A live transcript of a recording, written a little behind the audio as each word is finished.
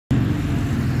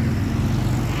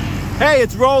Hey,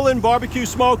 it's Roland, Barbecue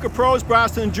Smoker Pros,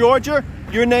 Braston, Georgia.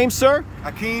 Your name, sir?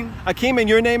 Akeem. Akeem, and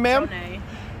your name, ma'am? Janae.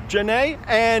 Janae,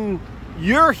 and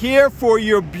you're here for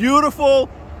your beautiful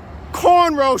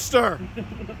corn roaster.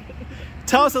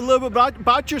 Tell us a little bit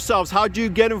about yourselves. How'd you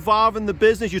get involved in the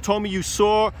business? You told me you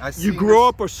grew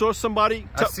up or saw somebody.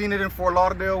 I seen it in Fort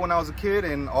Lauderdale when I was a kid,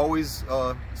 and always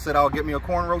said I'll get me a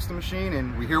corn roasting machine.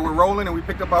 And we're here with Roland, and we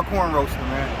picked up our corn roaster,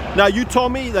 man. Now you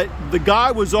told me that the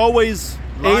guy was always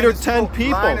 8 or 10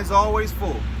 people. Line is always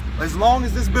full, as long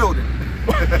as this building.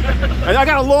 And I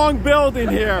got a long building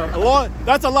here.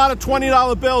 That's a lot of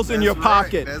 $20 bills in your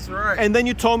pocket. That's right. And then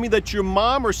you told me that your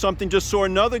mom or something just saw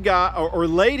another guy or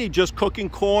lady just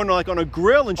cooking corn like on a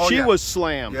grill, and she was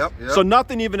slammed. Yep. So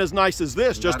nothing even as nice as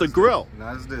this, just a grill.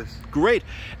 Not as this. Great.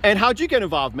 And how'd you get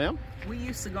involved, ma'am? We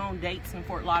used to go on dates in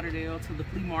Fort Lauderdale to the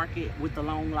flea market with the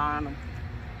long line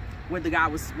where the guy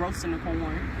was roasting the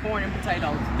corn and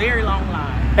potatoes. Very long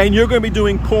line. And you're going to be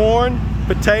doing corn,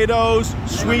 potatoes,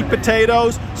 sweet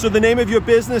potatoes. So the name of your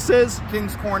business is?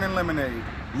 King's Corn and Lemonade.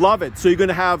 Love it. So you're going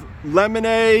to have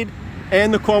lemonade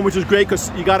and the corn, which is great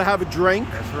because you got to have a drink.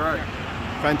 That's right.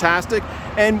 Fantastic.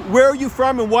 And where are you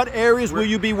from, and what areas will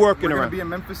you be working around? We're going to be in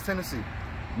Memphis, Tennessee.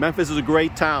 Memphis is a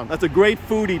great town. That's a great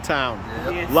foodie town.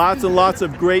 Yep. Yes. Lots and lots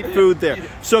of great food there.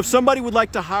 So if somebody would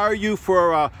like to hire you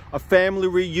for a family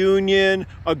reunion,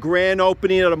 a grand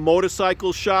opening at a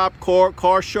motorcycle shop,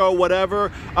 car show, whatever,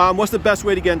 what's the best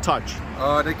way to get in touch?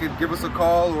 They could give us a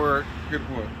call, or we're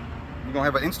going to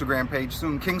have an Instagram page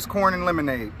soon, King's Corn and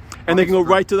Lemonade. And they can go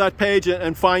right to that page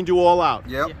and find you all out.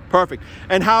 Yep. Perfect.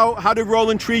 And how did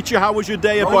Roland treat you? How was your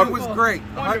day at Roland was great.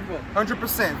 Wonderful.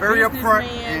 100%. Very upfront.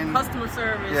 And customer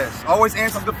service. Yes. Always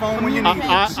answers the phone when you need it.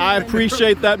 I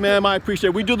appreciate that, ma'am. I appreciate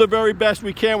it. We do the very best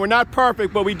we can. We're not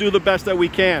perfect, but we do the best that we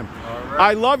can. All right.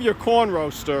 I love your corn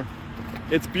roaster.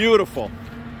 It's beautiful.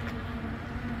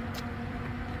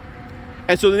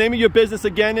 And so the name of your business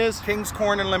again is? King's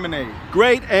Corn and Lemonade.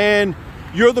 Great. And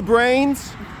you're the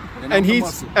brains? And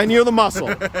you're the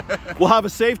muscle. We'll have a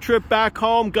safe trip back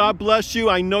home. God bless you.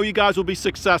 I know you guys will be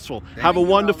successful. Have a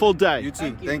wonderful day. You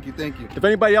too. Thank you. Thank you. If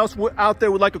anybody else out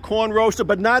there would like a corn roaster,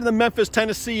 but not in the Memphis,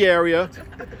 Tennessee area,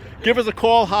 give us a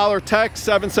call, holler, text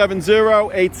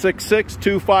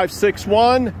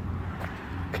 770-866-2561.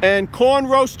 And corn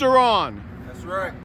roaster on. That's right.